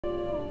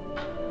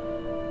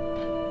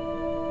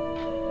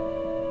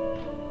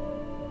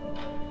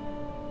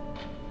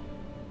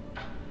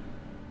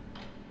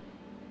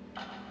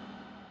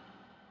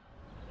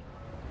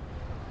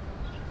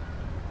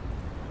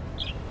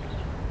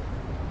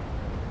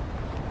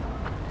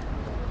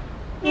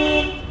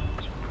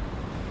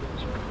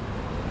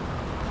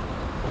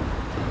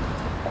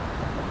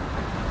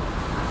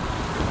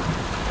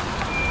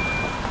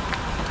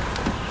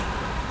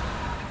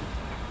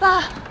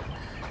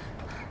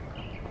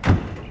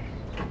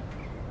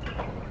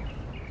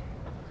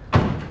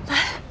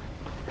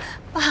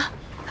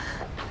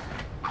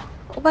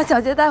我把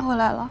小杰带回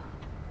来了。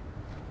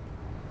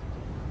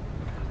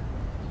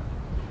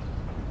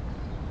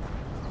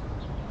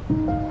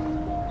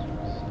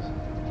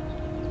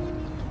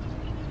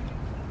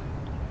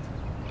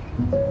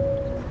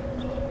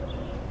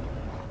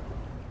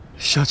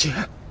小杰，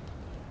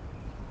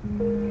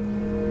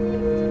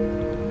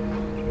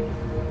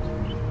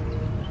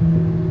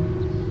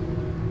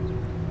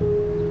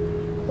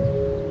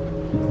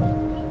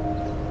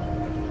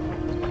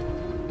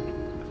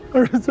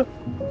儿子，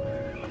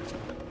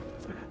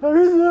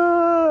儿子，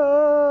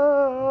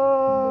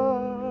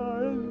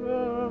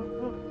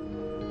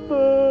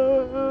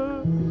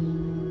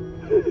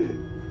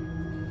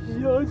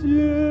小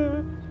杰。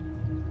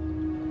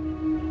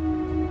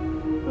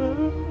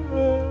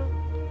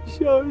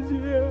 小杰，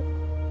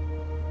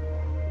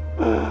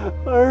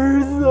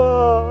儿子，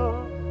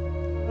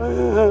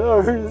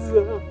儿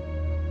子，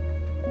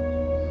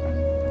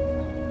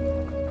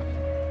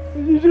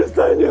你这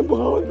3年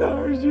跑哪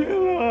儿去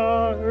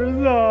了，儿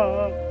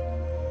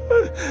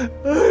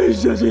子？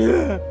小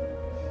杰，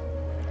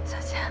小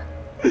杰，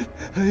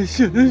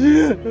小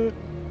杰，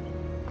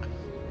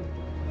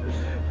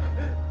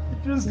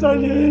这3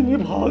年你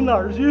跑哪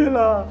儿去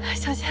了？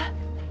小杰。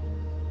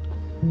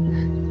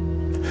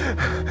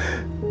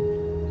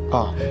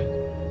 爸，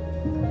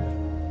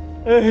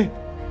哎，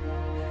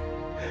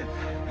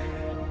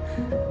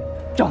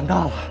长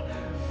大了，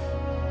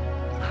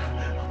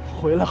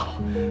回来好，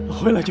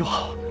回来就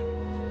好。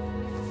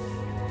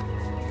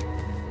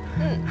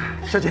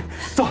小姐，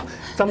走，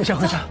咱们先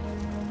回家。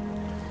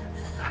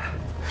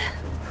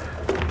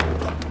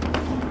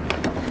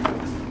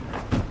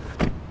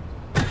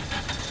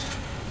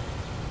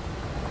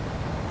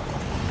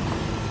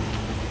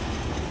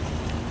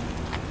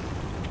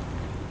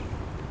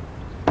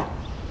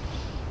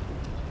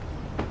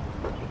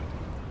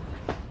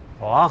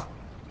王，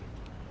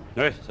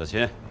哎，小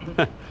秦，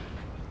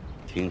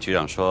听局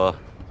长说，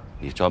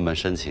你专门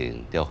申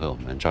请调回我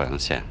们赵阳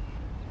县。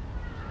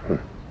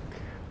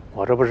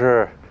我这不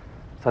是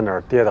在哪儿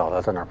跌倒的，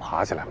在哪儿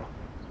爬起来吗？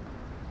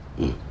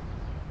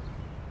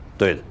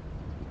对的。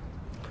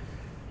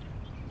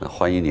那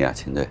欢迎你啊，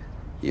秦队，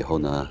以后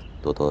呢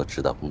多多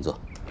指导工作。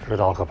指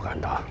导可不敢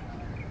当，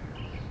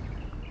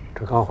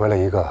这刚回来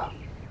1个，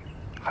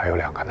还有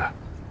2个呢。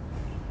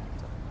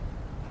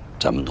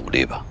咱们努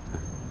力吧。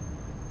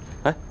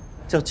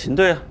 叫秦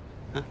队啊，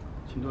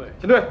秦队，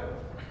秦队，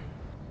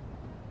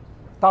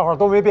大伙儿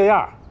都没变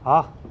样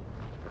啊！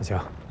那行，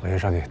我先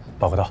上去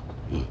报个到。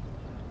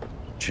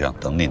局长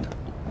等你呢。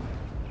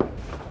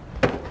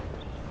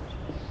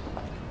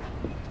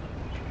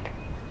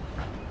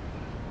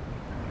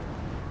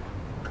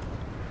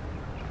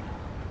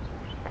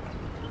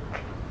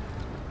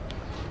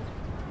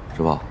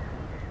师傅，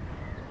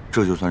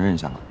这就算认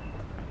下了。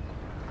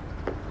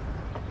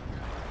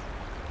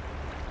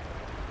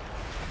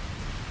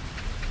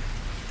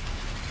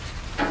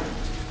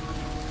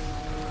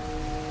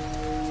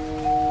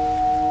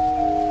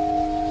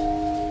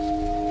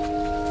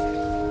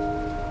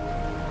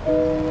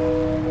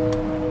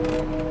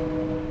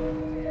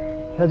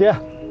 小杰，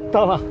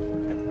到了，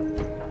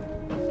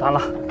到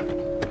了。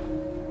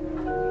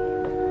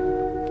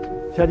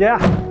小杰，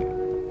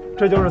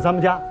这就是咱们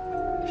家，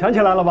想起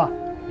来了吧？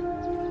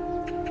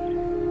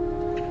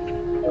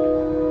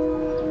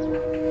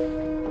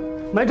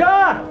美珍，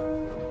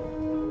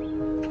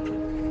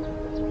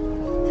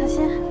小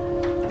新，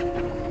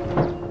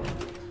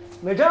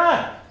美珍，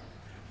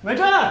美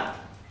珍，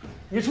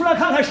你出来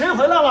看看谁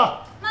回来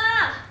了？妈，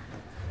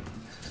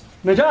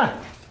美珍。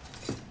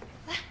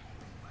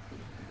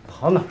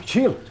 跑哪儿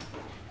去了？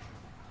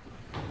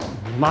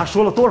你妈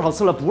说了多少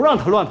次了，不让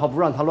他乱跑，不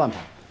让他乱跑。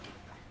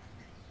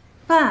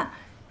爸，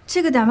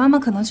这个点妈妈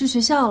可能去学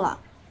校了。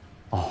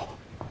哦，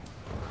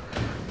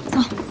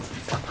走，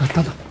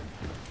等等，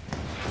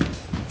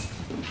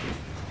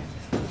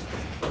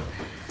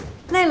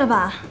累了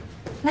吧？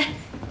来，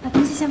把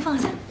东西先放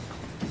下。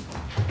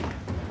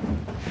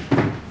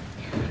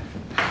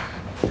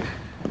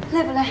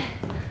累不累？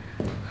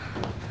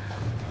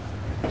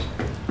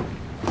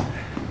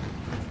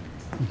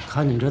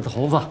 看你这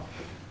头发，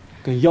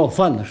跟要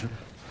饭的似的，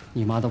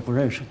你妈都不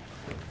认识你。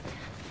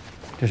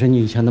这是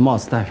你以前的帽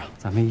子戴上，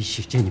咱们一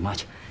起接你妈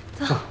去。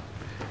走。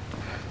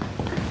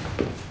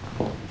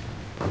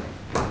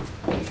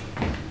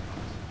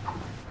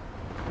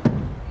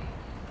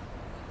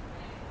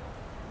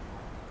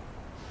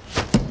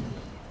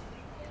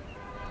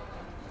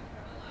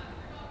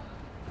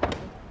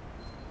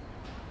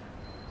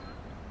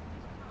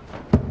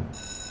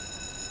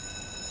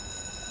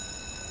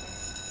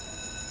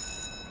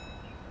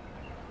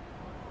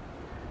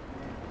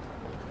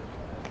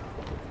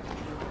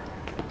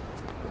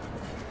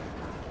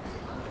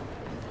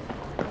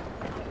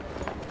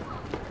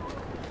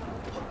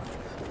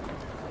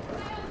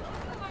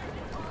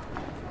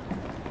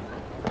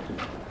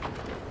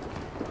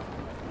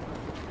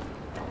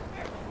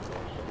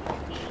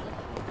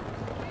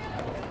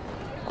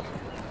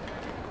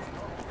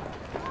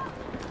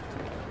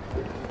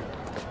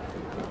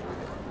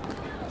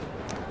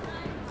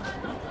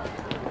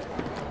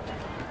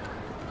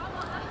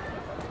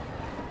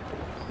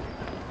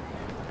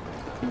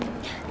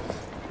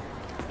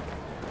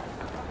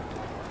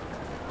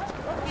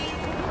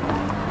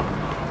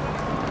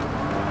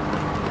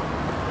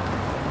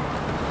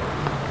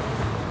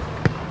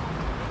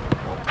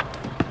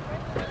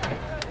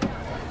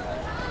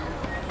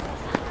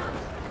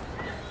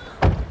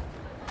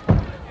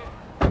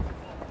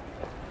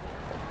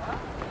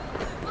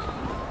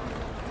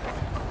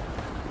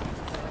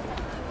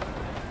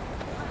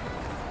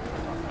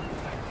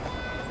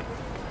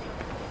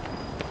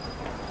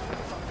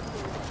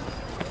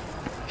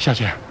小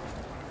姐，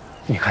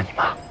你看你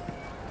妈。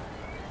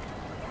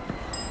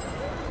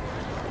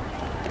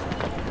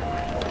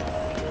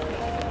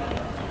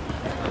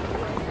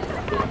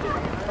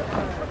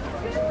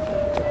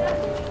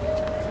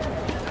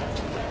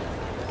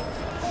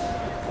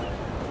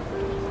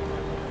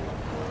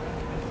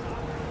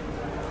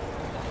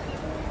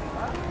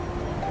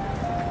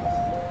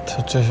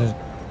这是。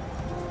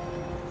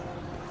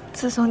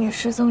自从你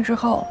失踪之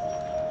后，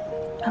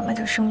妈妈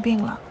就生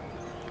病了，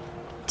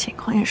情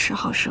况也时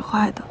好时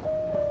坏的，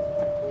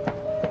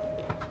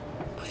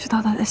不知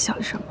道她在想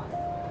什么，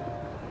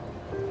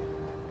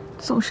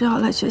总是要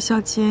来学校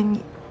接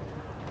你。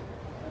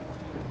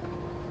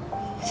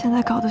现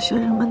在搞得学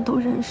生们都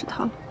认识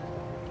她了。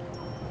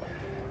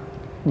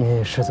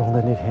你失踪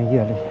的那天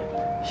夜里，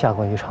下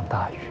过一场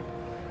大雨，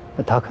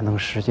她可能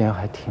时间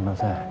还停留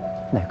在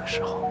那个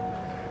时候。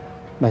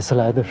每次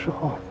来的时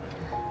候，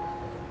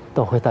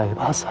都会带一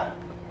把伞。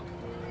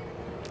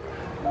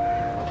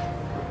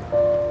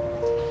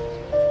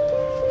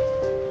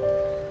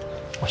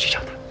我去找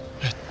他。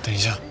哎，等一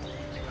下，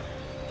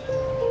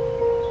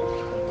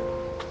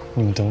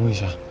你们等我一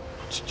下，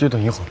就等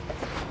一会儿。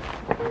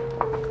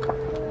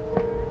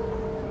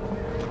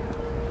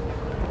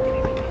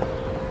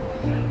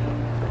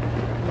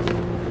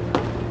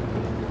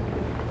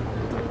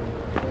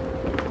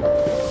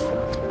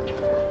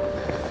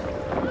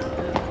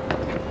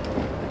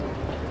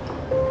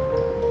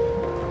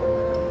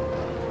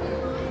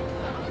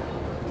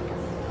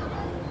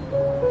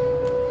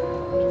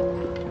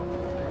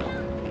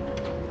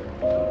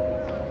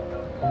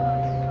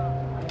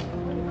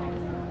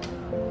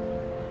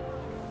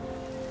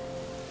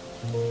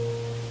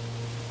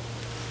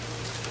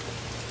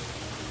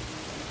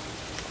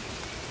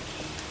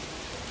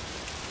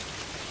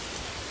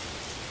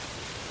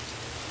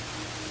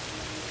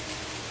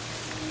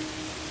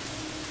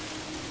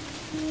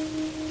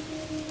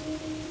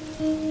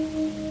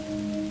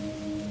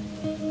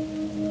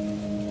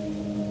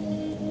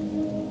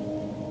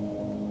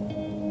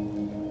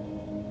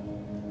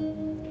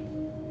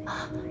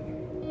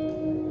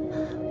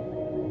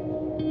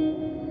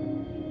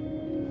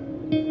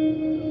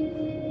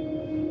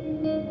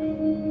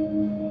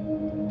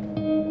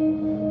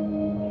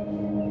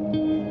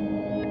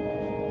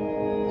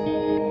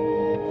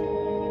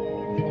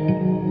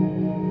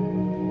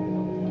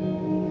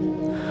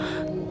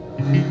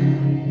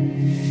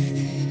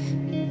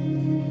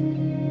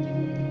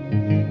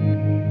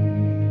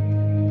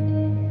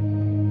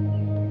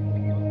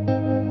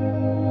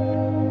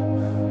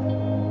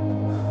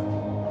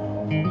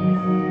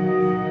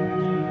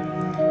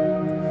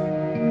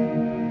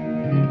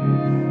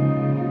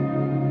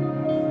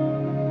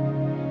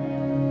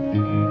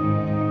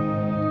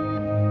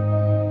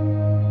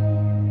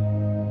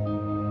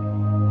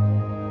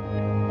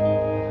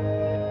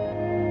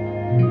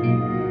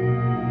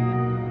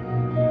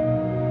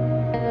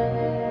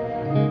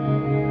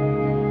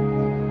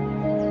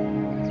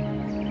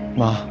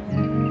妈，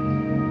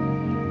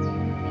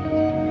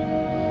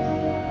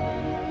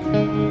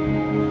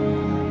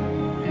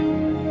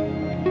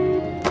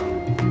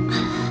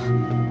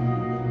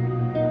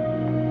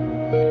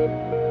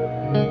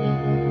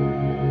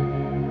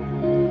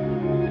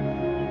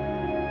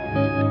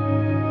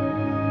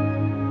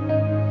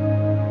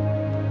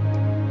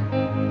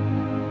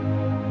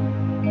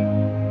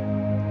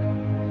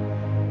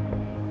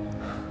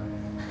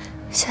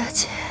小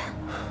姐。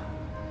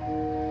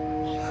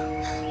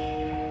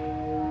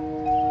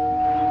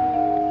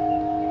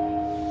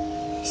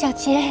小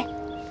杰，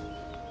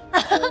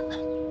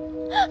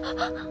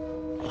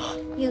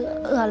你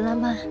饿了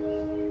吗？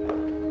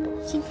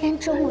今天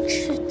中午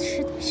吃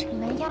的什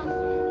么呀？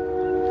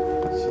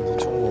今天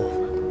中午，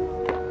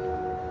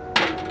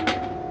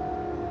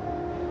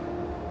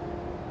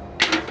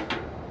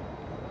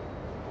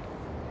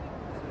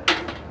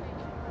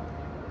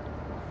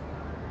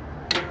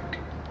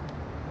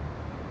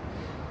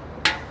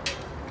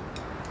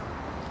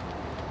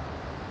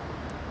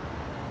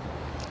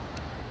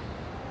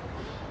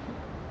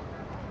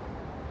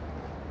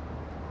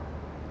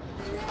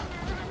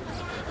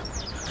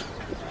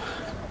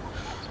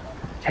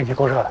天气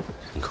够热了，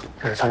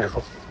这是村支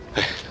书。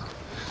哎，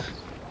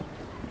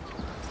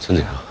村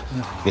警啊，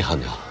你好，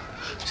你好，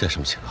现在什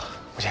么情况？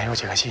目前有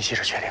几个信息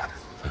是确定的。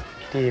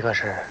第一个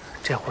是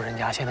这户人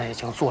家现在已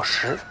经坐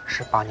实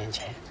是8年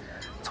前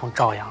从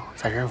赵阳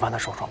在人贩的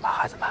手中把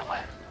孩子买回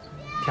来。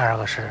第二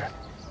个是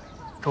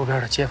周边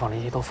的街坊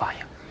邻居都反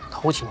映，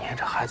头几年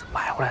这孩子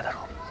买回来的时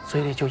候，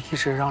嘴里就一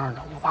直嚷嚷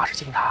着“我爸是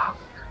警察，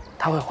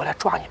他会回来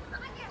抓你们的”。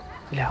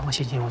这2个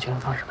信息我觉得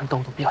当时们都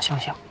比较相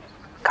像，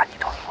赶紧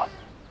找你过来。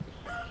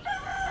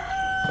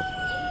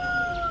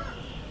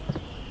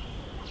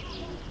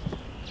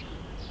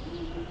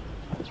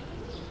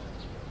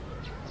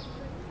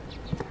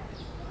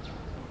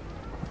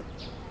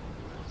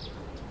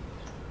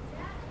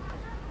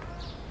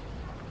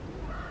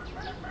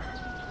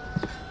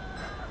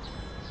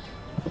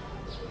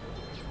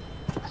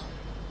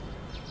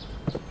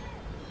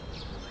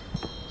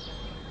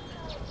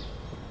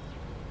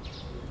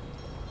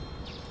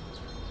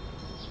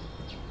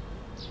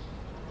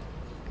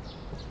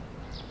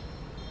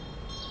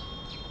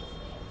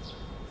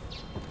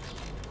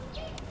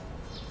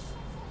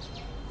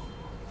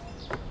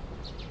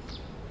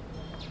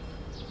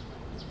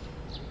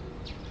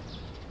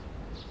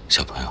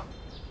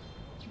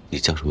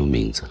叫什么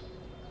名字？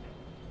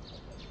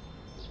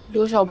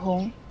刘小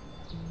鹏。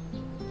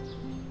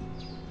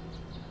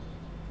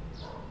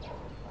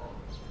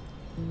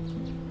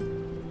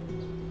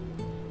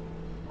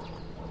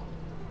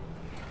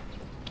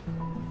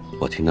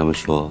我听他们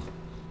说，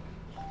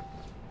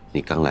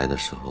你刚来的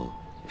时候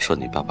说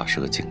你爸爸是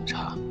个警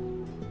察，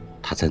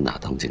他在哪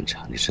当警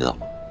察，你知道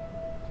吗？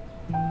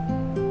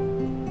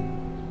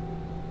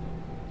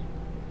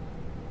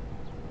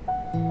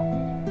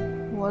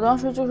我当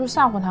时就是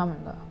吓唬他们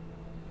的。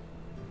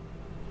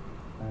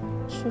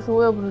其实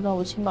我也不知道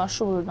我亲爸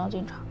是不是当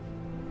警察。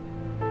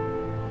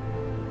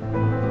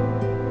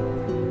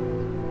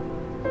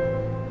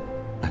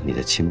那你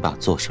的亲爸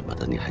做什么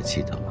的，你还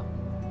记得吗？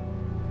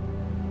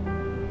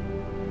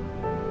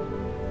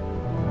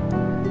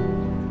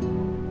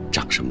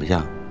长什么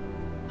样，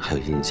还有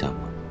印象吗？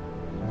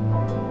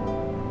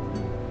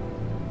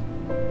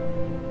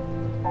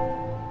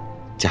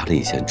家里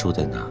以前住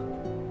在哪？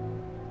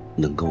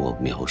能跟我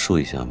描述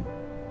一下吗？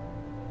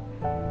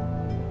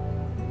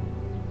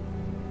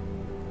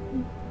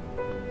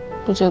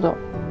不记得。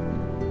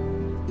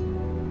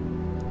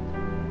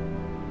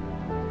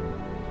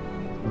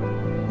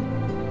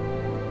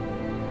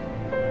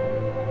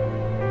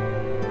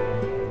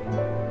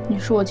你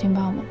是我亲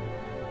爸吗？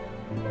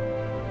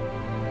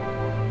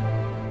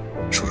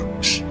叔叔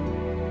不是。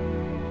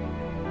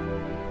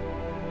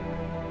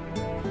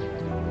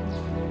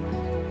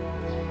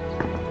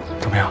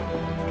怎么样？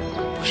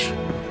不是。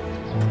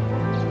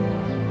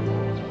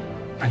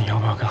那你要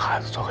不要跟孩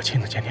子做个亲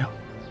子鉴定？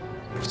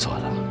不做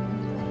了。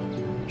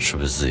是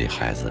不是自己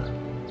孩子？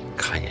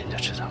看一眼就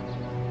知道。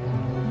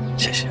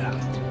谢谢啊。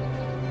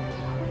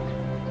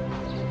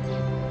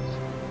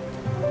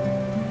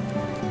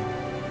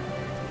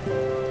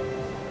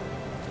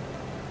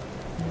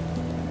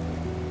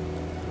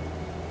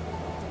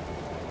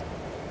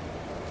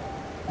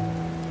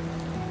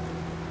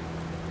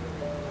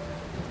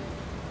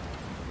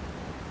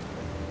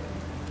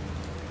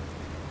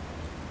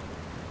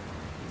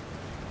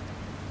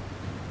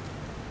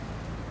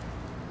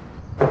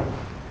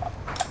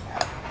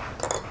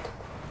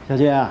小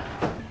姐，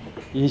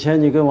以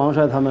前你跟王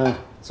帅他们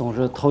总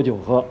是偷酒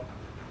喝，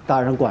大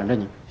人管着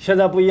你，现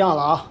在不一样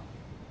了啊！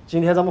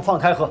今天咱们放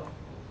开喝。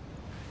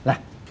来，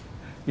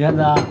燕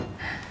子，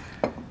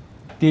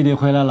弟弟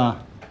回来了，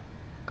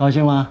高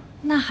兴吗？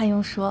那还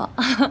用说？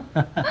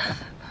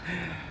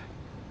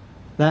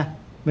来，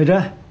美珍，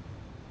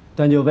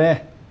端酒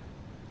杯，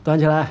端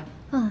起来。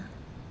嗯。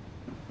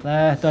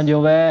来，端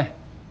酒杯。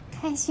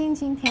开心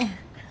今天。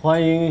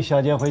欢迎小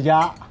姐回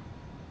家。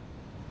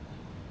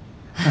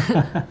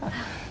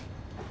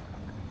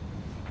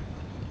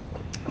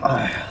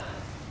哎呀，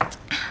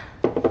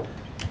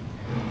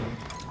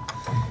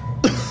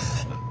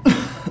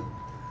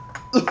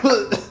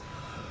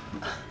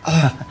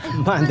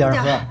慢点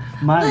喝，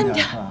慢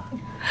点喝。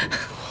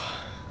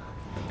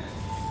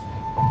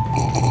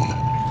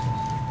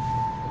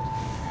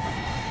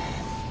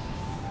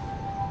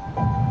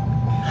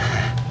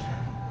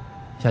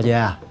小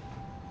姐，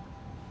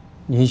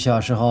你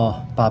小时候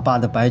把爸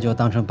的白酒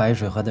当成白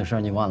水喝的事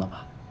儿，你忘了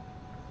吧？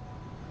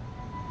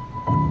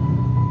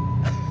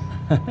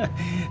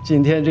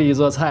今天这一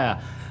桌菜啊，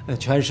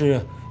全是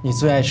你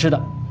最爱吃的。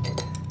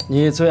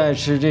你最爱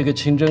吃这个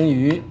清蒸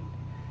鱼，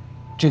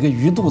这个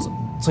鱼肚子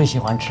最喜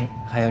欢吃，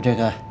还有这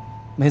个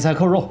梅菜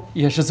扣肉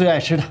也是最爱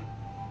吃的。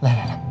来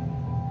来来，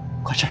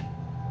快吃！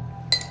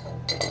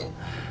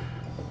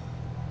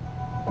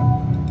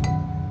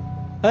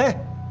哎，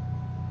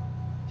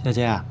小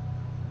姐啊，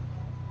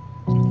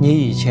你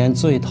以前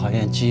最讨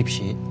厌鸡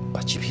皮，把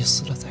鸡皮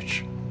撕了再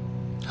吃。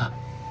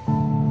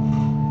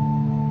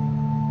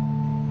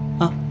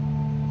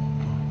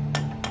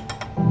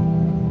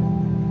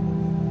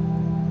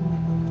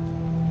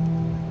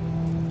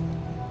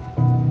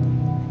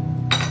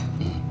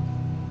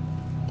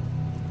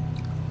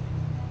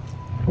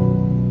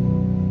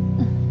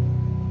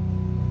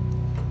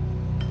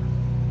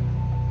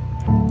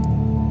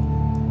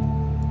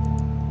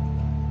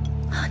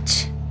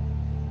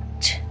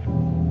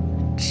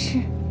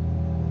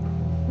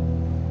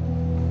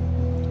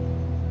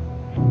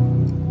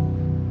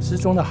失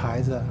踪的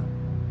孩子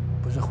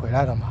不是回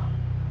来了吗？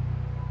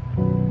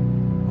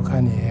我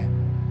看你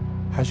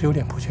还是有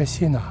点不确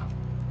信啊。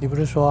你不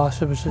是说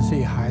是不是自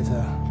己孩子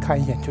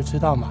看一眼就知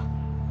道吗？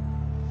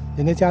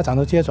人家家长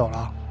都接走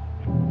了，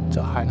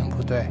这还能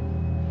不对？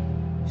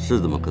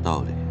是这么个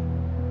道理，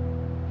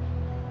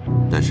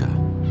但是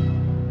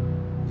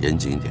严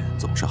谨一点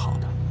总是好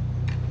的。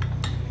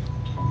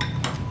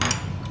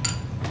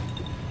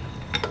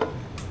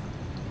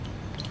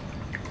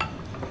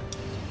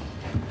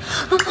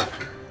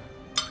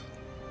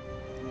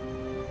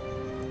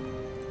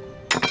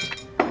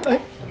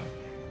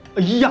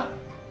哎呀！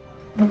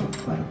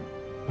快！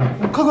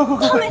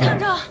汤没烫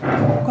着，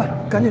快，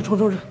赶紧冲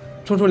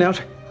凉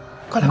水，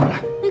快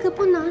来！那个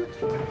不能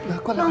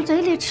往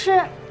嘴里吃。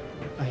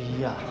哎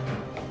呀！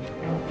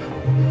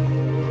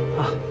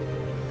啊！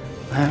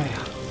哎呀！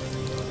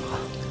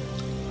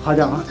好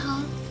点吗？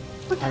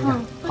不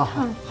疼，不疼。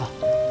好。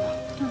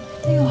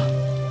哎呦，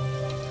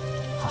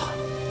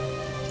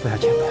不要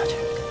紧，不要紧，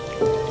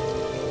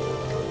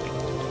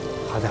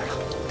好点了。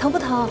疼不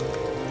疼？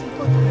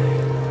不疼。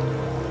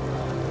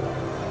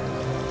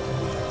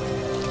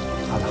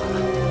好了好了，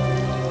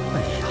哎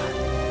呀，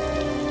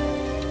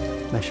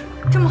没事。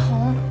这么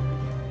红？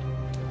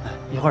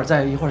一会儿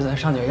再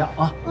上点药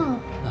啊。嗯。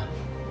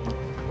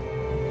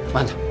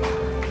慢点。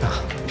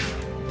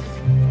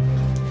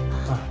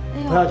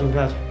不要紧，不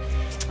要紧。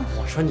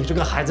我说你这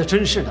个孩子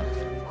真是的，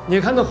你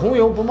看那红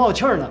油不冒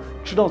气儿呢，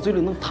吃到嘴里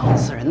能烫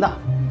死人的。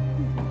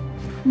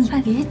你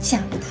别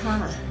讲他，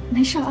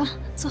没事啊，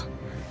坐。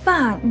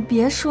爸，你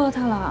别说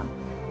他了，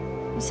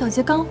小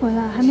杰刚回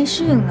来，还没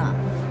适应呢。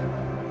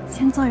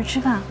先坐着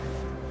吃饭。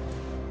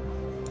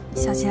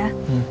小杰，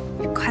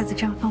这筷子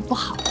这样放不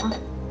好啊。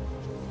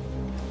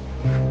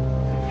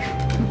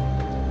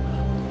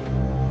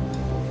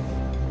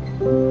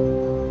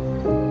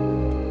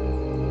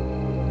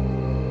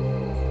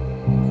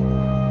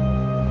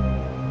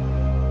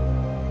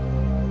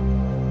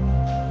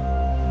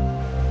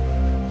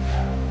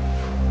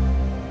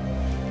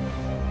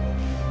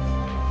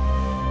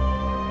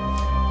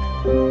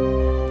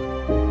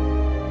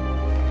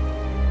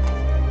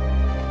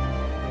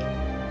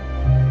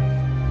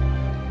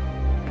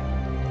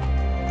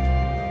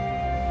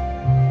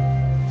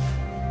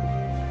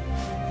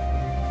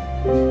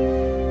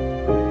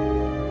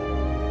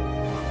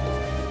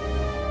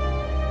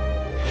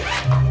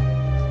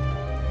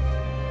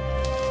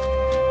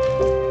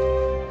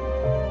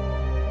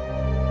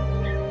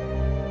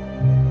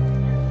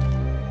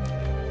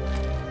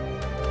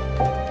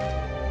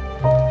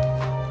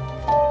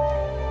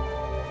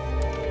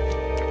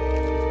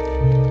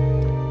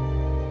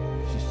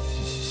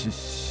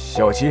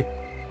小七，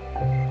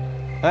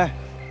哎，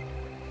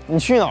你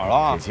去哪儿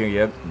了？给青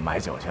爷买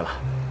酒去了。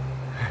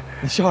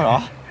你笑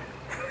啥？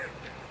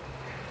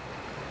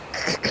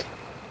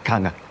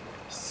看看，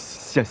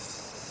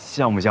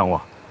像不像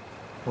我？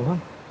我看，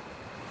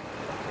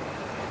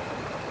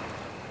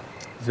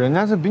人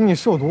家是比你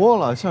瘦多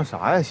了，像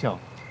啥呀像？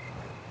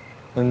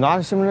你拿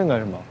着身份证干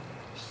什么？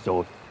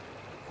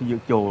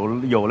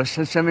有了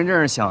身份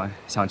证，想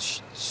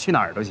去哪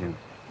儿都行，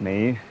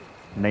没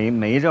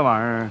这玩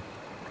意儿。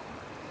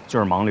就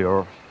是盲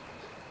流，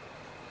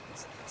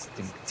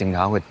警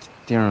察会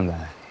盯上咱。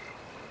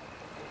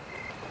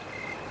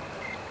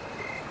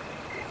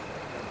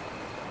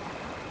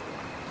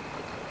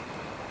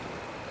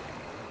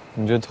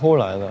你这偷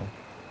来的，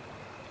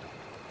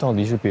到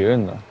底是别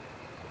人的？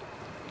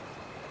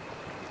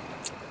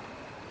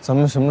咱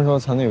们什么时候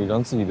才能有一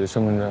张自己的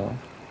身份证啊？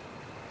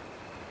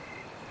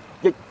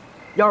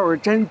要是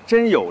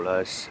真有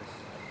了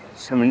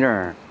身份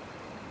证，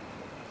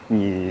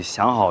你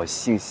想好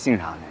姓啥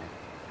没？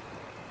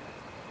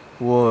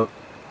我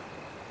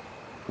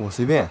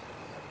随便，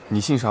你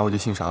姓啥我就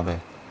姓啥呗，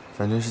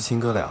反正是亲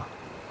哥俩。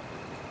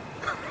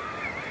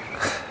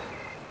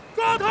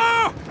抓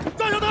他！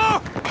抓小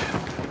偷！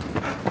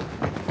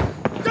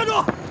站住！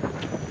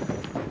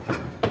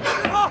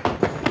站住！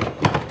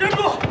站住！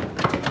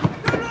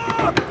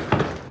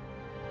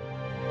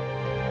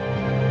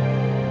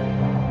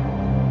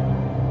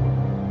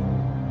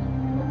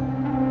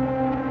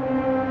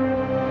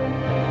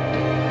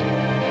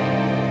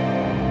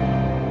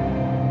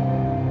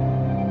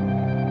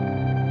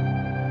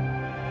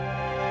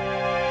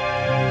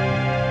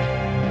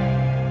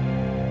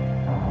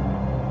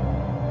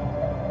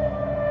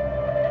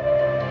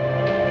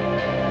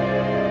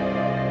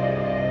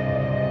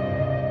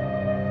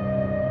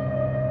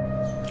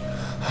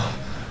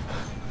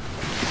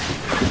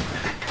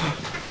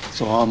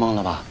做噩梦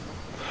了吧？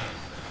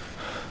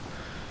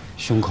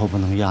胸口不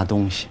能压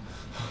东西。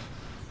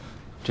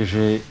这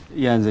是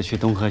燕子去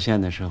东河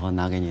县的时候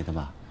拿给你的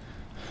吧？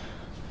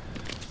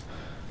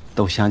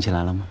都想起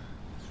来了吗？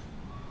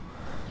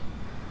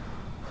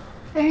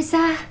儿子。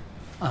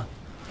啊。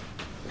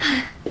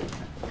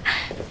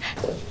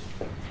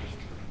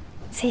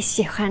最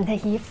喜欢的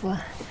衣服，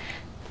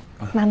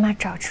妈妈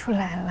找出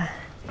来了，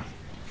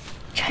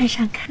穿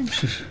上看看。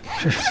试试。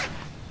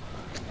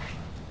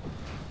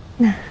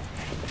那。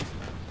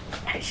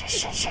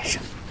伸手。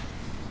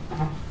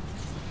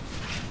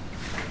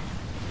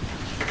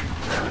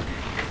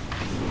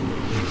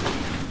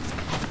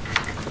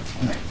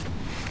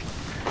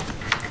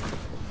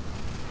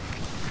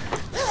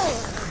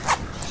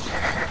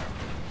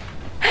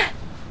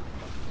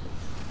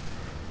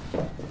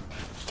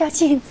照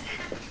镜子。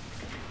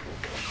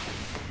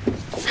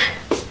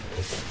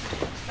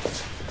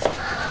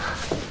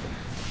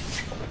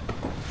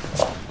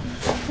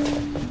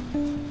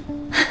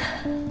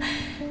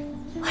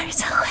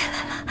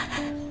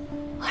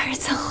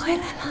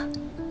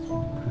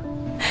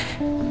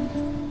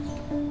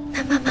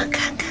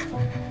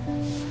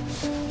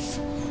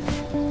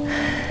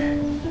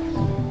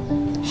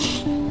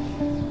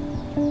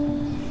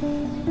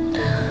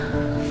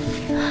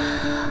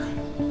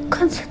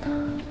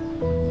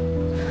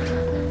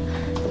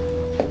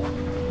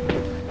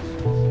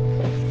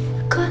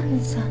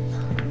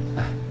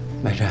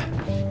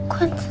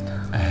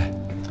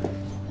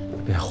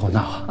别胡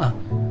闹啊！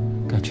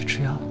该去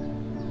吃药了，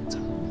走，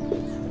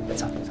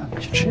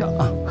去吃药。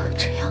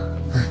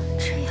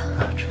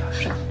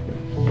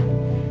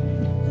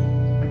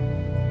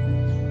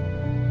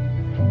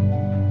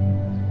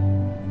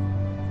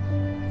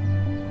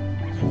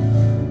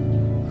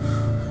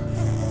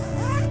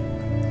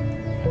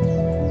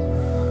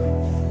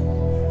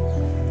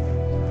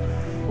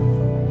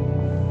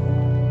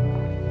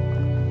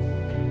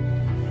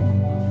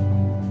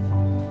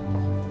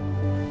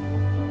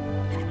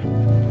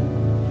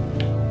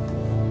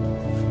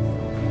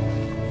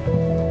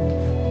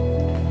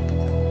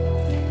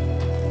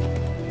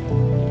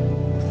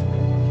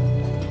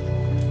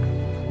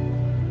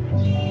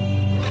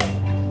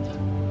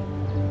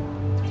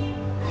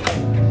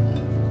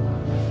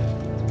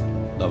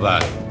板，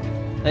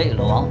哎，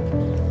老王，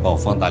帮我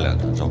放大2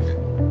张照片。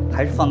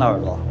还是放大耳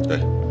朵？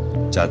对，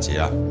加急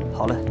啊！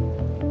好嘞。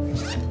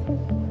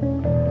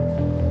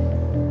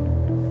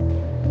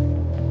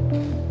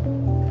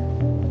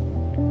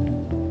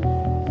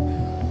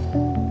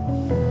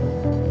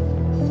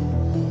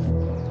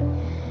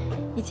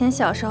以前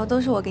小时候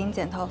都是我给你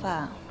剪头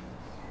发，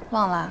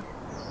忘了？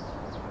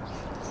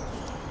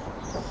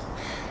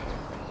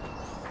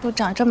都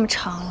长这么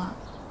长了，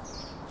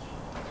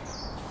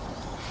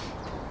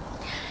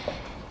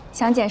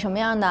想剪什么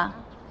样的？啊，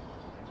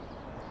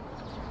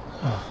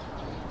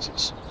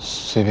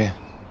随便。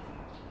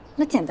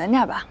那简单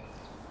点吧，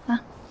啊。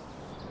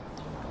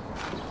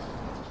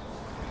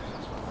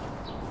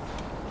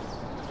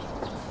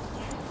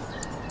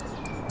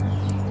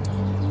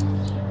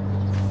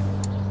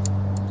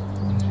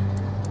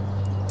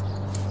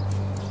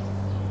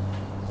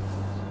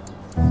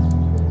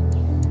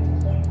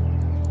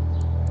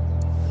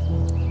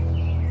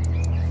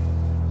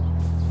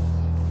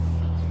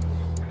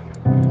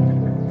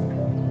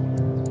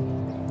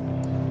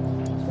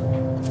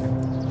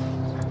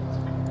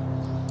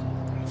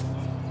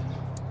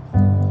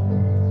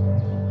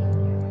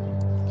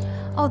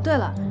哦，对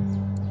了，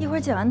一会儿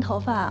剪完头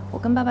发，我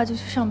跟爸爸就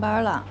去上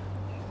班了。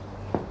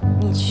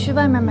你去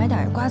外面买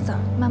点瓜子儿，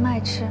妈妈爱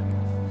吃。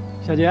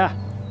小杰，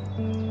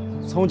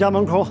从家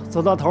门口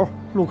走到头，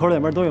路口两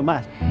边都有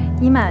卖的。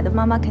你买的，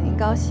妈妈肯定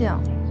高兴。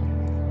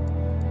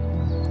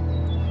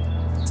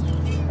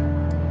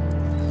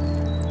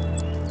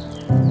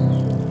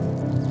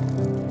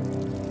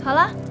好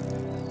了，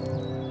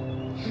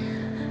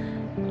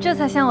这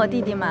才像我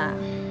弟弟嘛。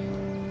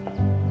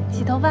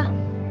洗头发。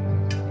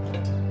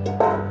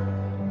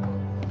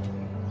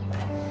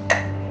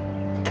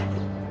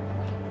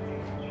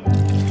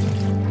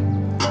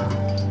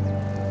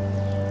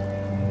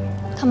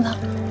烫不烫？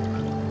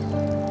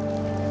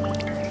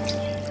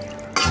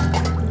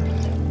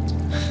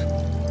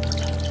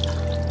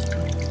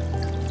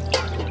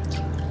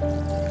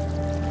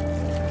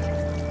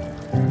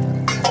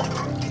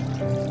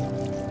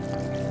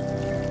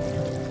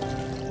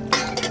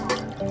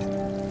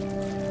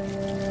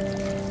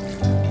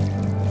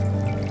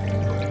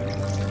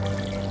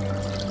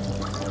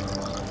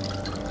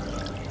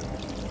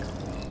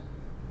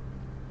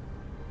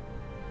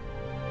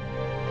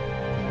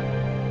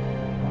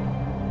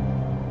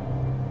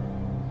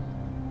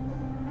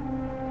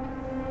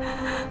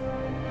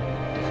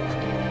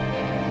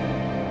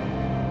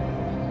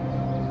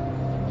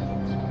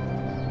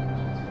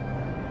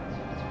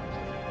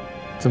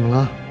怎么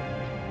了？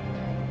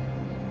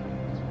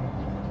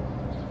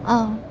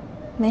哦，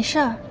没事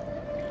儿，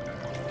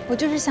我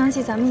就是想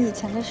起咱们以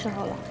前的时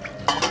候了。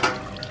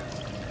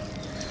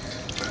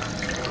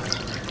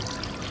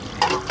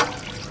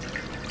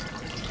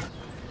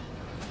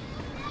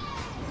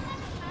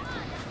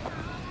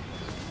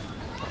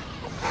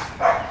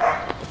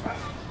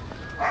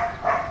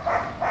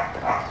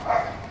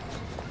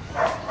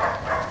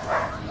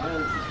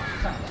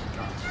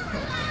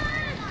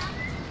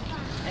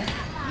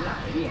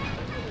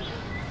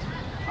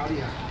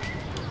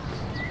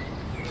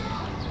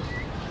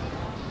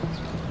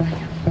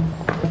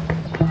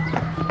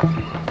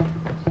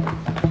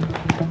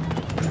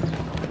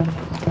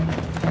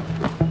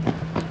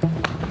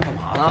干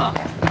嘛呢？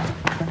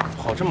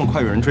跑这么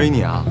快，有人追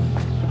你啊？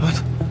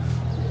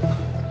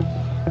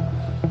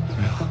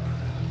没有，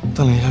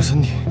锻炼一下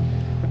身体。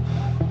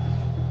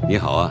你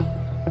好啊，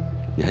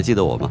你还记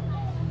得我吗？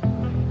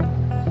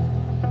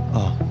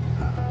啊，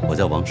我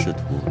叫王师徒，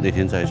那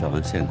天在绍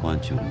阳县公安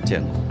局我们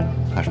见过，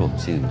他是我们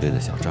刑警队的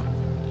小张。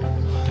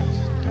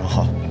你们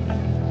好。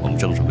我们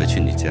正准备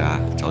去你家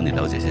找你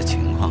了解些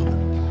情况呢，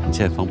你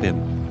现在方便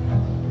吗？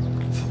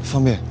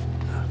方便。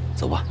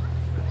走吧。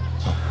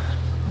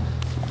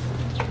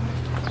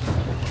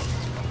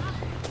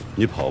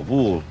你跑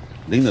步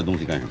拎点东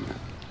西干什么呀？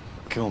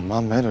给我妈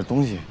买点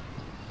东西，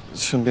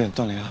顺便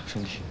锻炼一下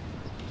身体。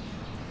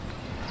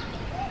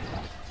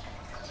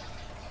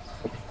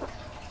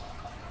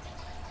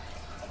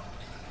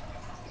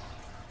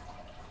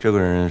这个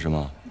人认识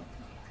吗？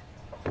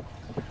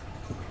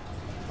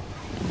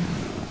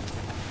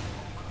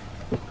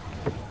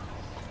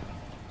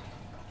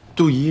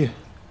杜一。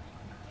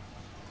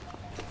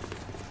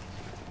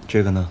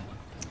这个呢？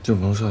这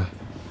王帅。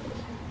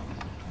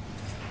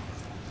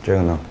这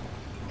个呢？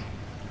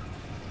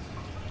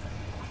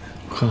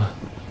看，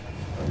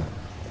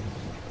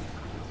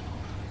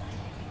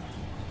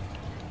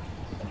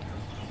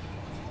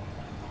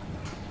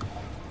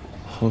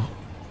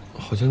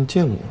好像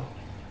见过。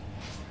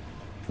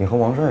你和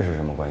王帅是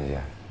什么关系？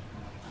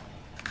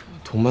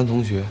同班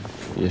同学，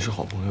也是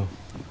好朋友。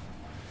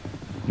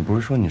你不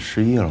是说你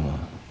失忆了吗？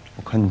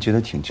我看你记得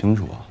挺清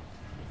楚啊。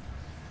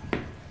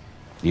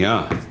你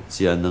呀，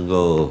既然能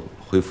够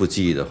恢复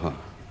记忆的话，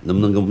能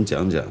不能跟我们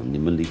讲讲你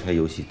们离开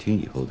游戏厅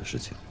以后的事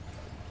情？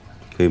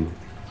可以吗？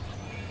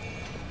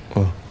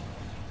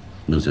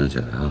能想起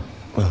来啊？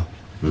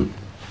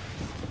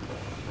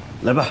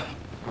来吧，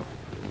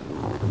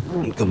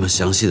你跟我们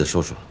详细的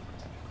说说。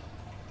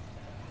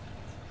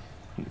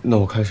那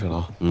我开始了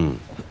啊。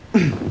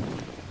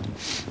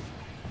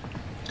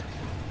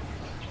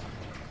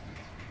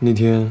那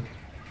天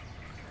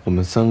我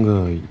们3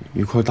个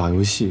一块打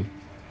游戏，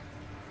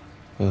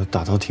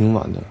打到挺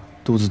晚的，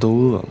肚子都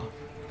饿了，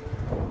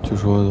就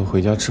说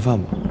回家吃饭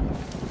吧。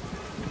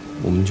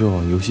我们就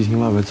往游戏厅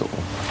外边走，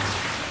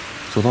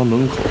走到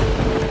门口，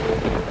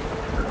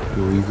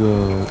有一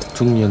个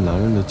中年男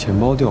人的钱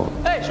包掉了。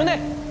哎，兄弟，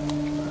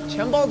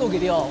钱包都给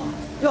掉了。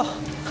哟，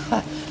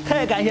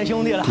太感谢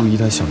兄弟了。杜一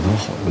他想当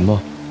好人嘛，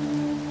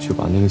就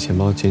把那个钱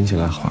包捡起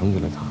来还给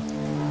了他。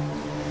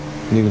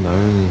那个男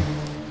人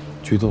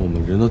觉得我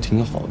们人都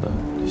挺好的，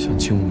想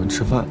请我们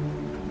吃饭。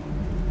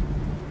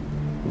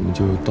我们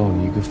就到了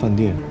一个饭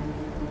店，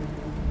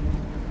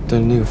但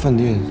是那个饭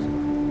店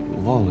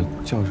我忘了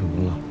叫什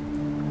么了，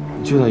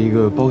就在一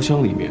个包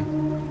厢里面。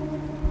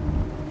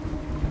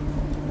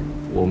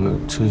我们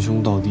称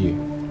兄道弟，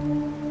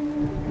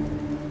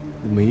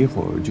没一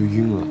会儿就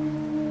晕了，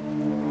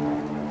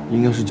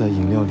应该是在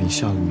饮料里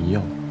下了迷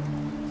药。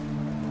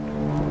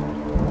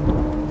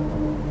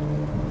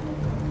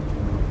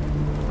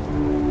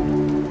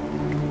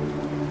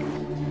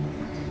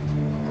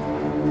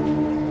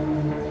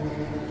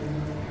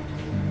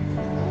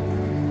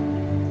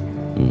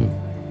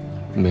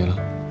没了。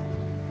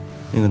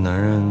那个男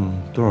人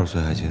多少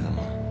岁还记得吗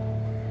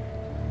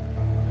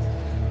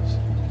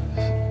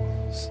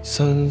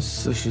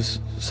？30、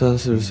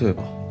40岁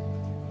吧，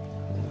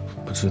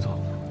不知道。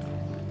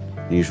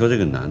你说这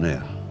个男的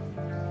呀，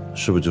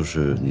是不是就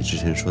是你之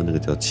前说那个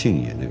叫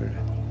庆爷那个人？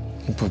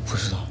不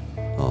知道。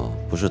哦，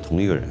不是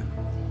同一个人。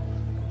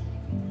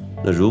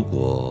那如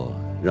果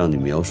让你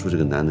描述这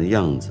个男的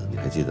样子，你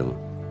还记得吗？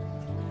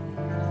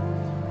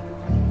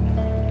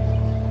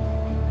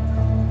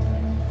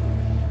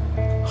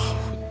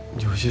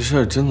有些事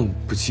儿真的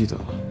不记得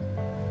了。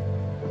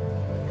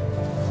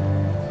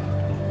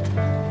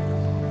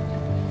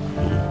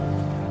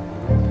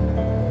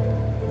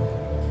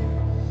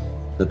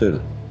那对了，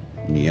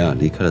你呀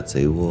离开了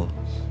贼窝，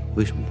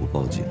为什么不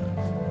报警啊？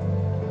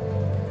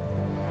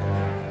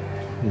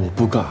我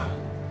不敢，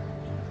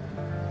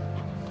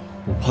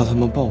我怕他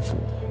们报复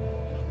我。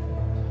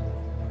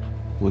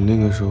我那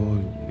个时候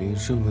连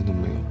身份都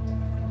没有，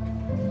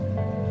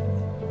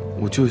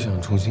我就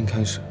想重新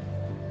开始。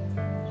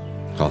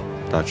好，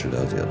大致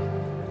了解了。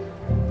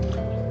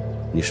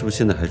你是不是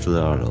现在还住在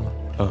2楼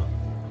啊？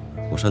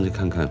我上去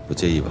看看，不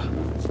介意吧？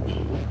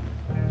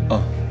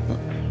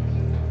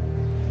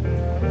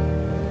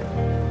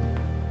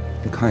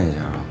你看一下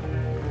啊，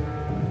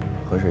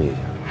核实一下。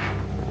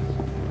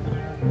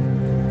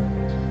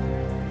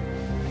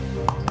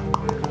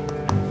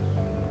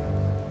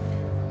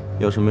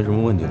要是没什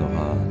么问题的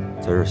话，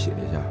在这儿写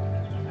一下。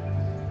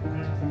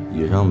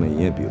以上每一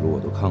页笔录我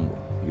都看过，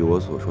与我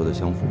所说的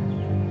相符。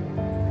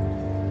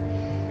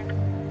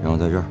然后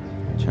在这儿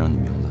签上你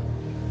名字。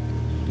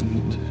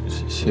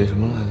写什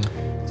么来着？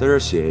在这儿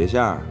写一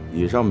下，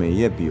以上每一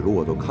页笔录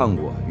我都看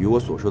过，与我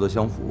所说的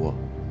相符。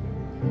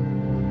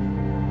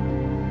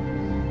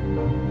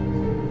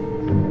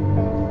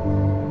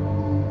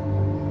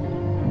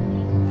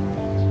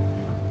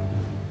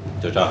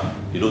小张，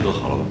笔录都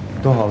好了吗？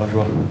都好了，是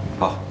吧？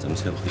好，咱们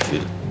先回去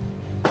了。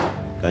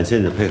感谢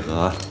你的配合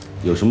啊！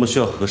有什么需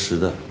要核实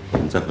的，我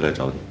们再回来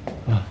找你。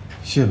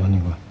谢谢王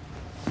警官，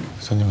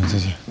张警官再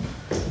见。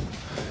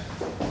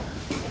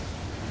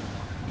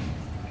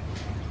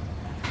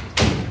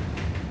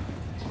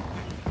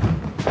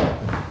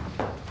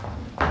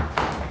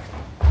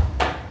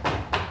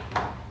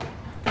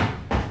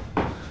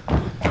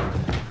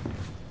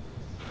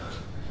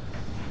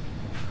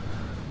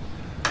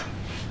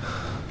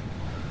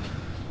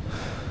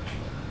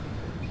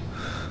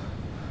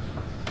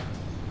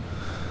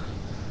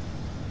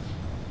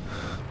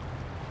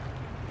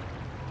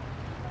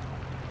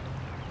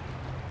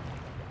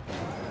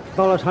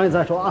到了厂里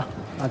再说啊！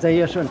在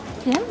夜市呢。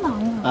别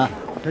忙了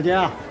小金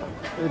啊，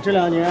这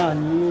2年啊，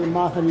你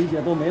妈和你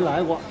姐都没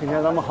来过，今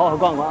天咱们好好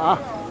逛逛啊！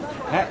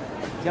哎，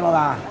金老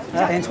板，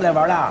夏天出来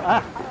玩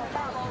了？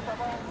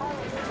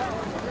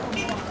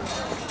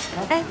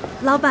哎，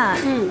老板，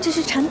这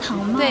是禅堂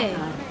吗？对。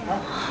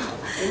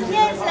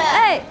燕子，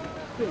哎，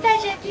带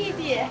着弟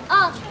弟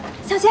啊，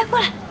小杰过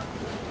来，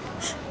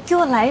给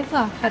我来一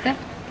份。好的。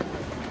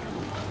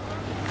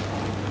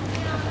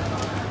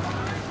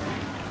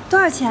多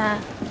少钱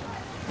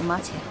？5毛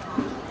钱。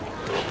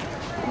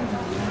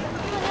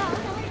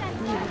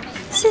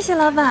谢谢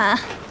老板。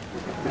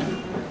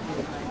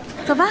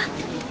走吧。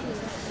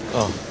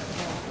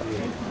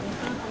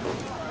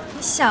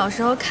小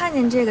时候看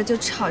见这个就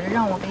吵着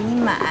让我给你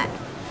买，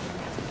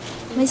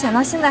没想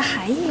到现在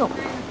还有。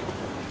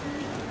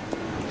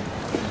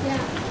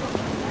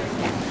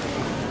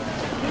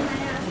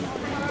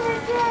再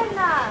见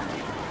呢。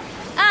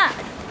啊，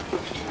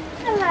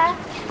快来。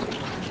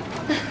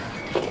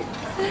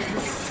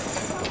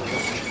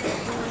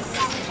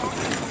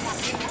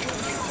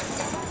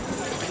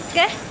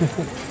给。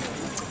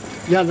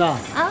燕子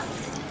啊，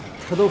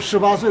他都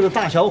18岁的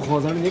大小伙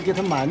子了，你给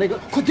他买那个，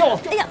快掉！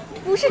哎呀，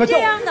不是这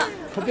样的，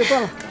他别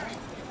断了。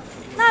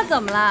那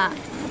怎么了？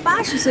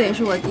 80岁也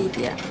是我弟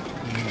弟，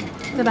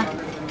对吧？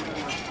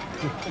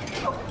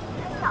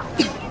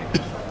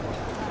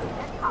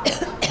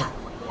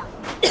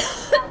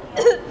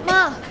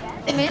妈，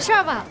你没事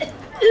吧？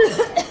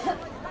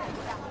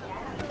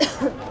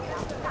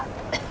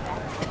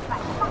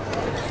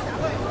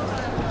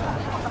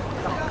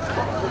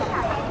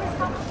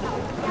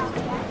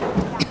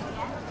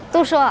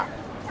都说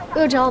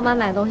又找我妈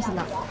买东西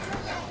呢。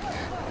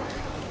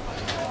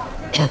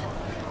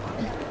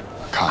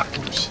看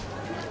东西。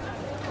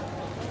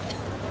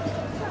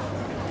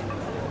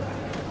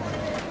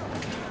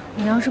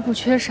你要是不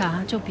缺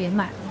啥，就别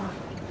买了，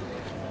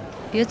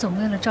别总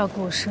为了照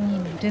顾我生意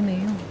买堆没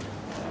用的。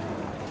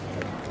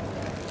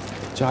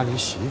家里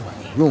洗衣粉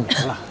用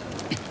完了，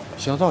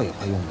香皂也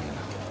快用没了。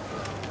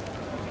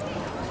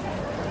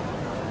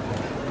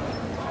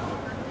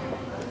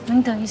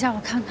你等一下，我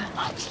看看。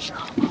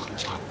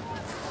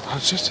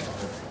这。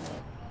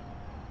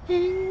是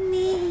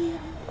你，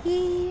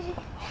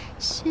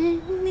是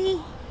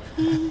你，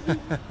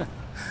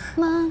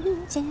梦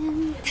见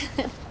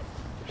的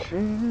是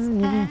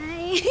你，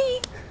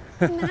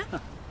那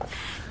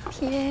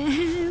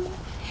天。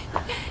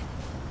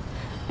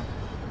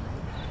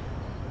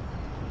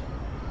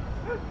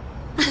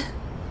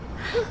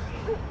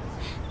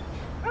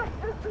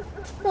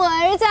我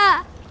儿子。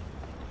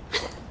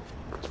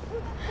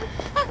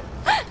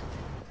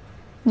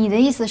你的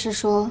意思是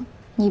说，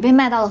你被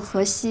卖到了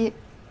河西，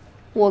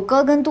我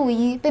哥跟杜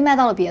一被卖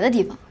到了别的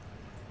地方？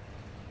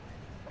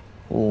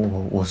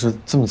我是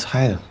这么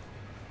猜的。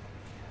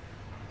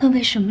那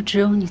为什么只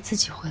有你自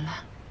己回来？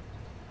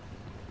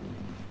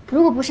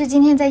如果不是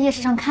今天在夜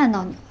市上看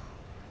到你了，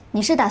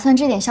你是打算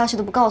这点消息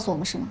都不告诉我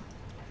们是吗？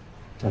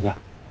佳佳，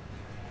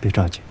别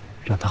着急，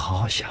让他好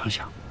好想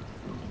想。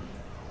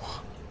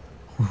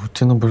我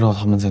真的不知道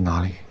他们在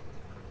哪里。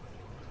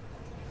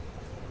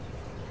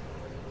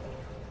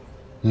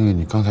那个，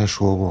你刚才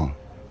说过，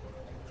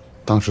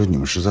当时你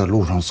们是在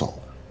路上走，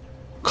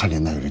看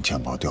见那个人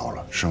钱包掉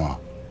了，是吗？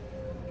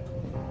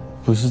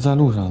不是在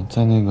路上，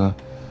在那个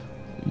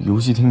游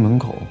戏厅门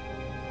口，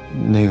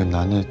那个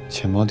男的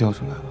钱包掉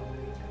出来了。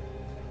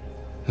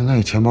那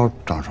个钱包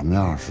长什么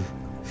样？是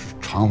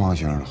长方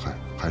形的，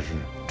还是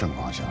正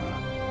方形的？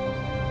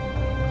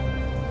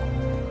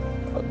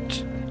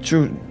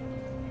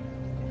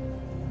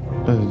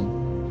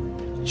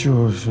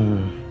就是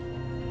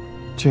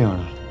这样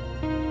的，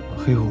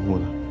黑乎乎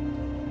的。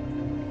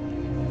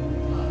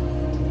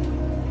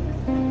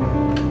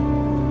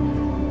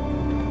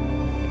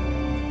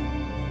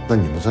那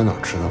你们在哪儿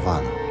吃的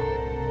饭呢？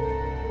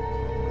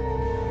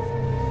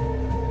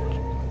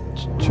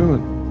就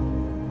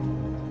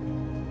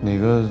哪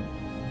个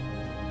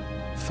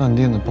饭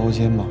店的包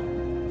间吧。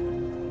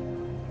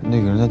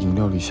那个人在饮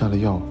料里下了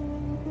药，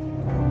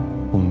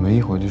我们没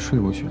一会儿就睡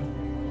过去了。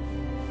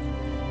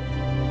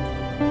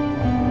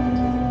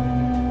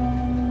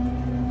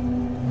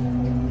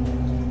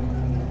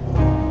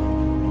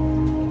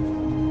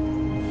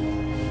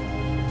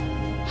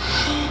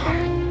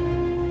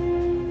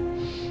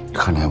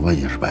看来问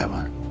也是白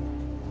问，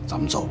咱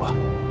们走吧。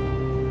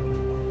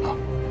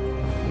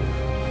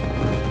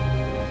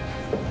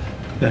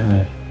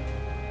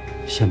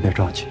先别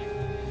着急，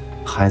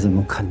孩子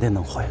们肯定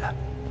能回来。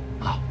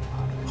好，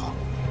好，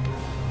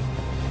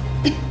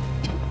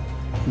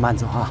慢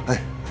走啊！哎，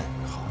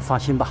好，放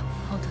心吧。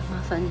好的，麻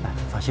烦你。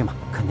放心吧，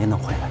肯定能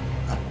回来。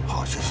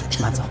好，谢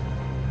谢。慢走，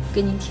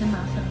给您添麻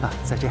烦了。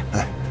再见。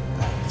哎，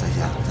再见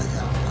了，再见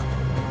了。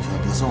行，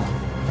别送了。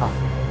好，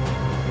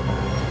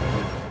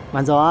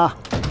慢走啊。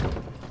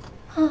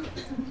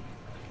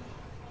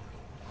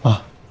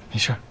妈，没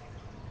事。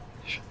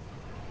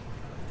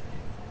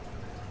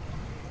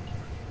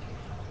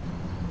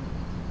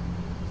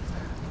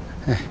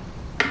哎，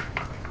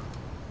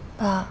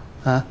爸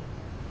啊，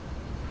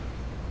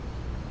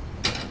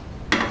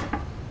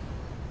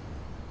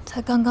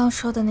他刚刚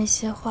说的那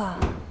些话，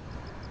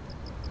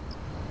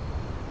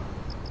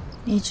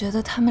你觉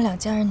得他们两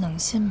家人能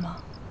信吗？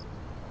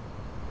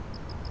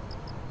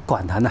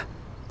管他呢，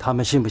他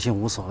们信不信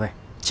无所谓，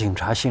警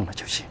察信了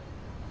就行。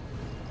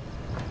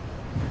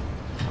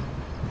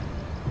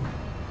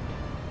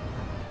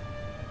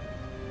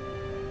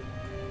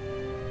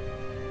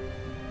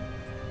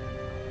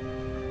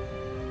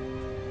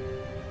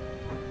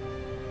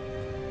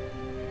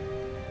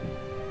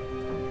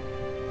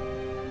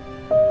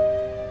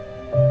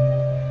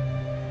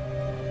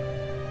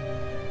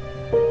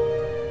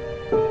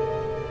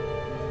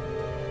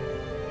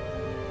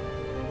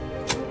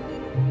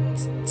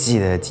记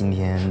得今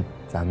天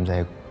咱们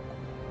在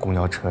公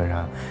交车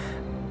上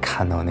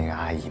看到那个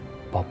阿姨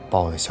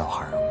抱的小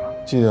孩吗？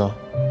记得，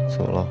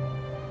怎么了？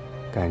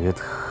感觉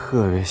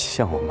特别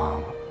像我妈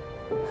妈。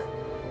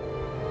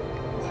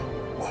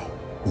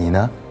你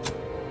呢？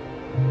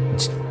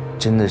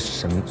真的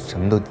什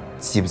么都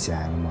记不起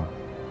来了吗？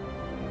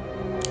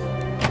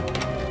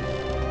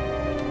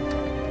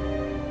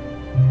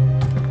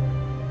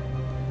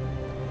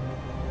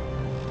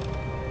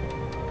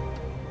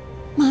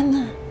妈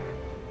妈。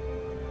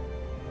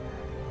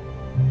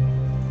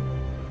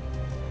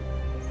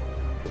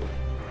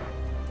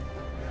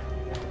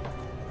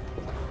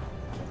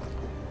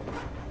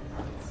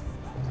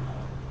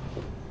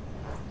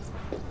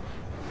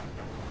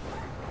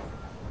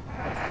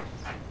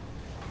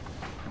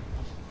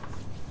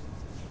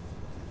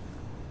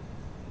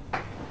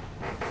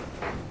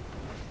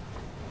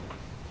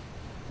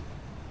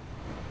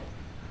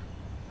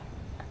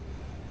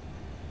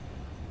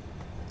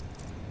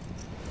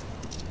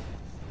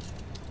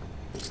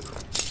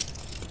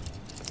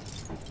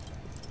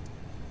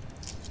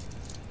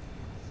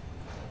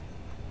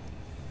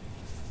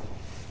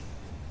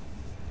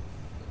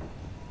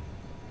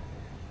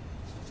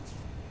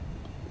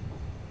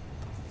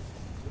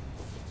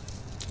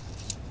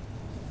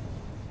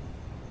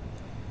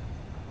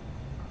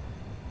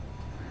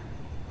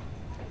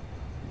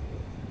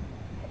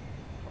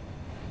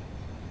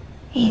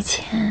以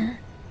前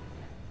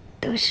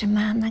都是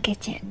妈妈给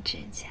剪指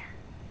甲，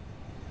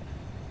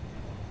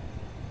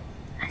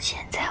现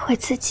在会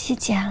自己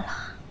剪了。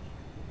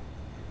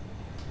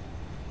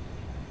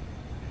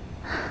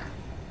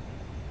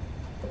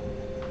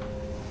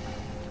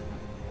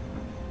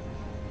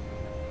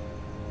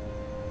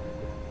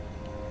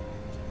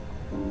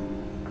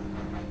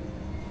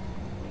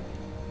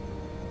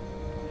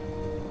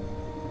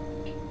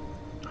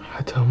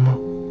还疼吗？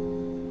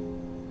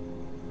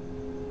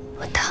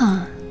不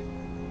疼。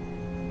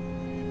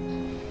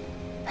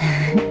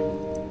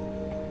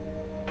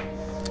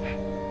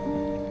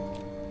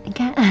你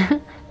看，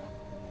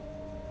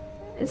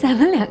咱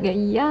们两个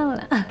一样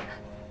了。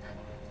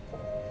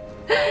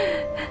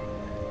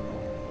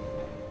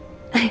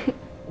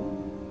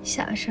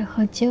小时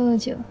候舅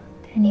舅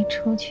带你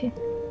出去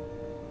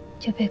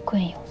就被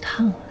滚油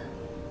烫了。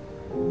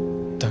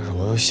但是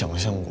我有想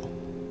象过，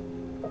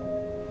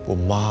我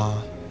妈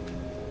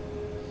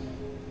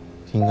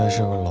应该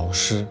是个老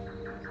师，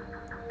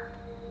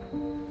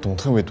懂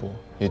特别多，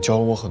也教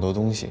了我很多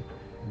东西。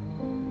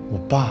我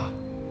爸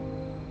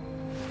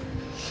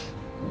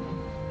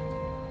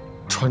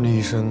穿着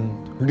一身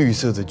绿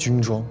色的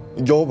军装，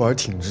腰板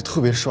挺直，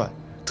特别帅，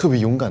特别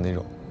勇敢那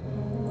种。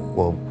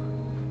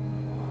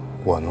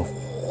我们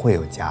会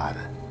有家的。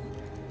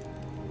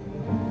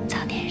早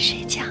点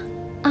睡觉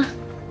啊！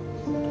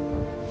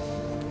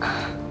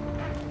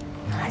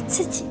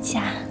自己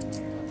家，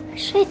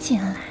睡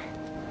进来。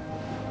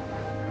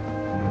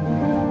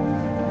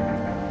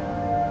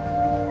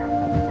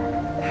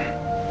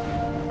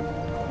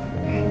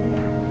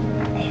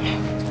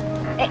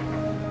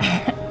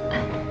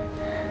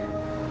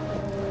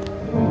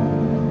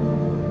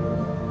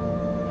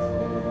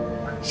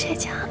睡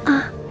觉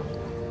啊！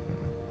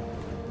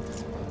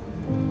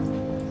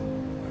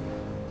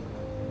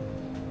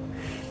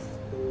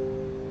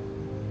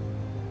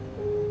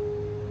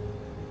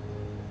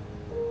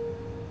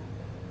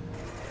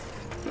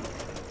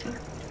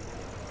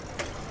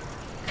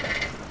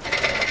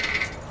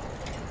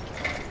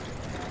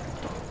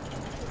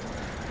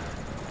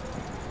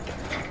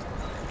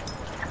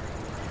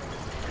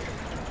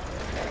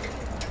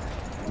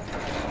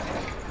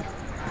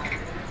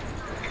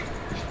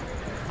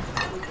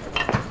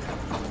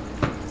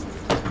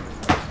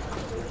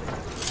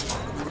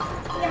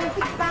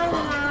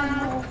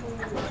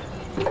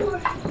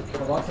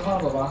走吧，吃饭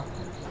走吧。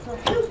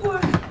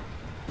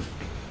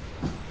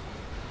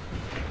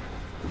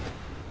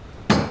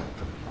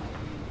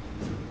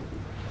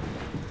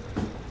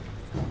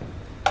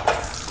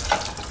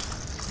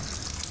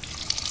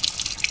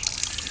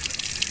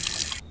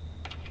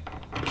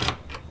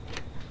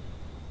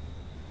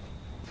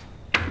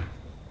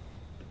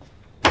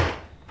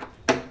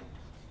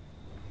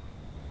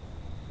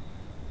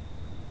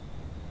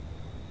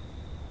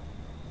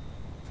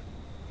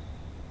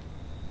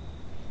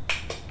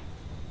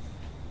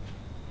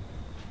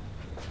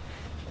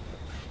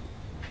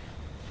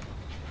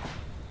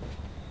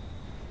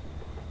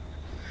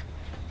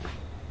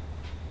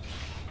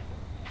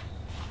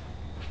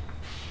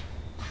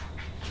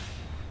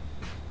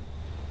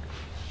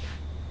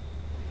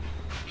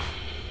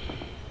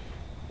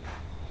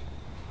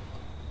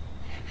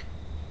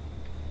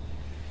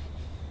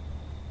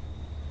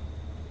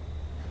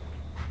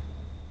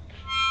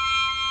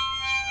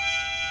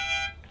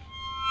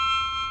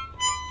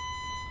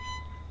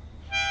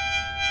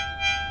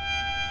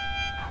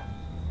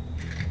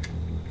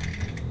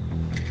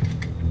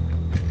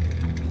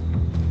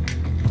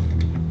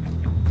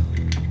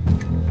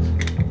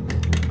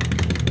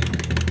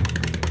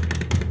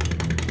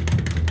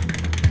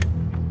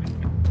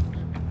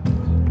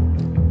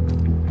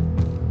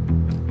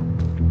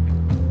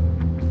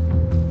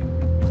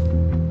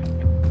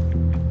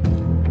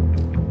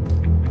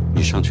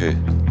你上去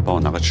帮我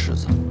拿个尺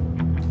子。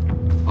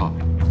啊。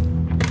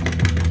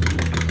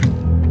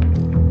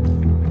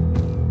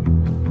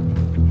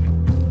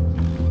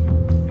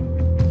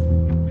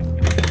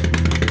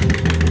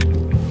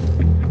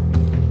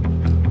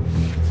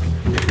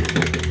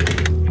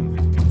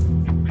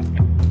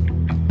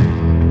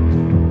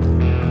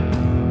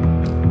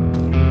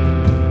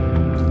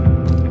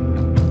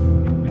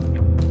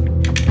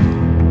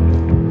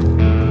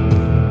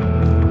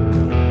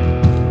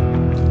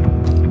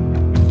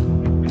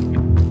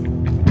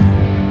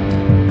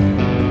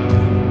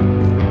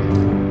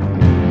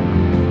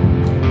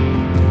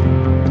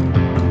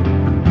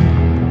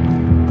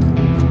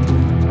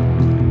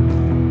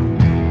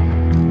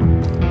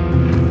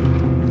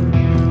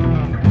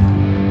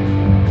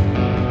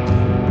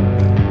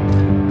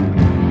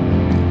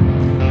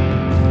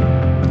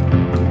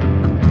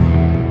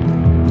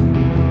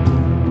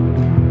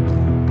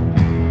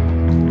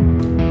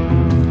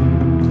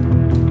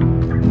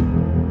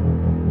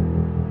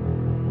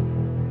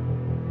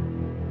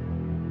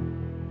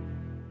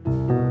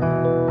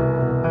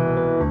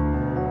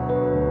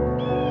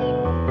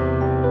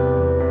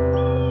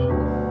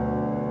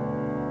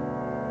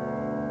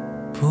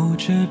不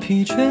知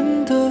疲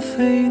倦的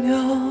飞鸟，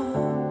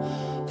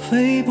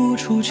飞不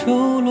出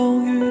囚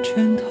笼与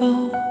圈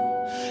套，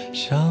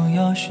想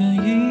要寻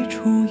一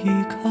处依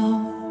靠，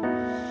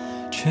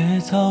却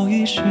早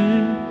已失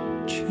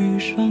去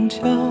双脚。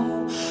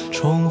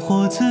重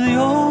获自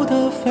由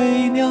的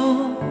飞鸟，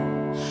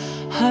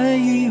还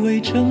以为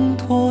挣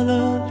脱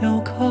了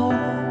镣铐，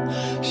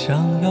想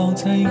要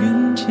在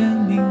云间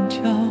鸣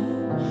叫，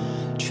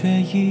却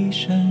一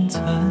身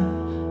残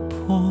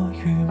破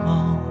羽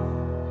毛。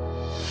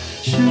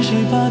是谁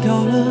拔掉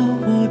了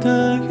我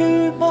的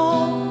羽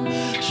毛？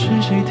是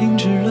谁停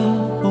止了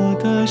我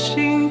的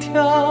心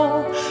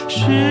跳？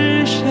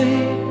是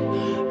谁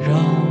让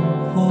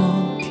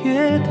我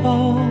跌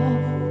倒？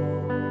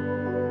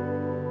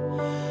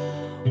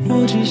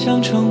我只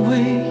想成为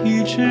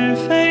一只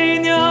飞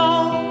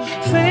鸟，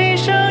飞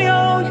向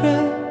遥远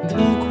的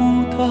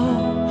孤岛，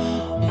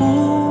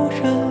无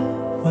人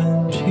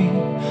问津，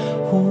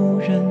无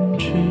人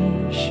知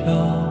晓。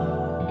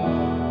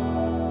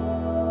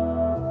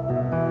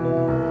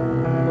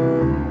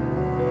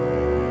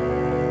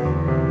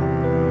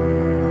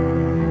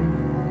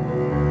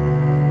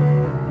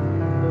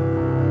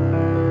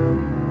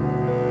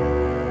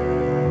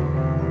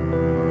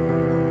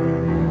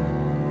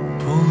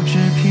不知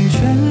疲倦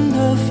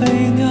的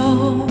飞鸟，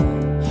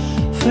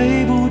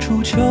飞不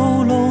出囚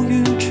笼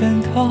与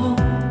圈套，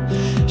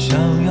想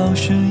要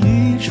寻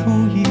一处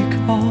依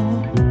靠，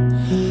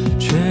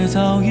却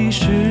早已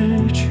失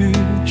去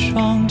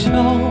双脚。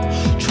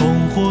重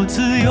获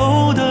自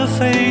由的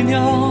飞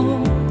鸟，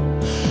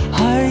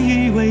还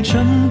以为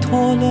挣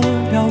脱了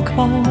镣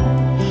铐，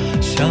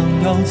想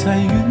要在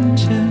云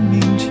间鸣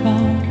叫，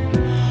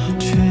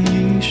却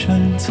一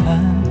身残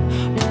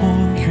破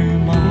羽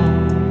毛。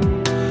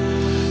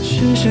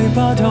是谁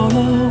拔掉了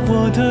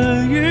我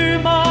的羽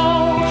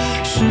毛？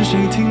是谁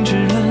停止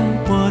了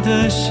我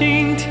的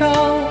心跳？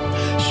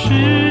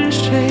是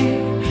谁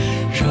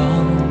让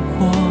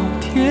我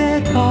跌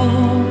倒？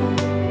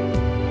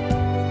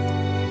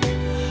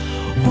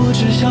我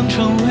只想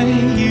成为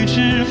一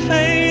只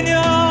飞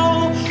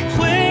鸟，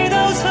回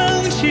到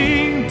曾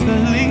经的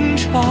林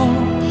巢，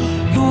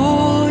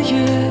落叶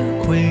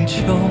归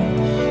秋。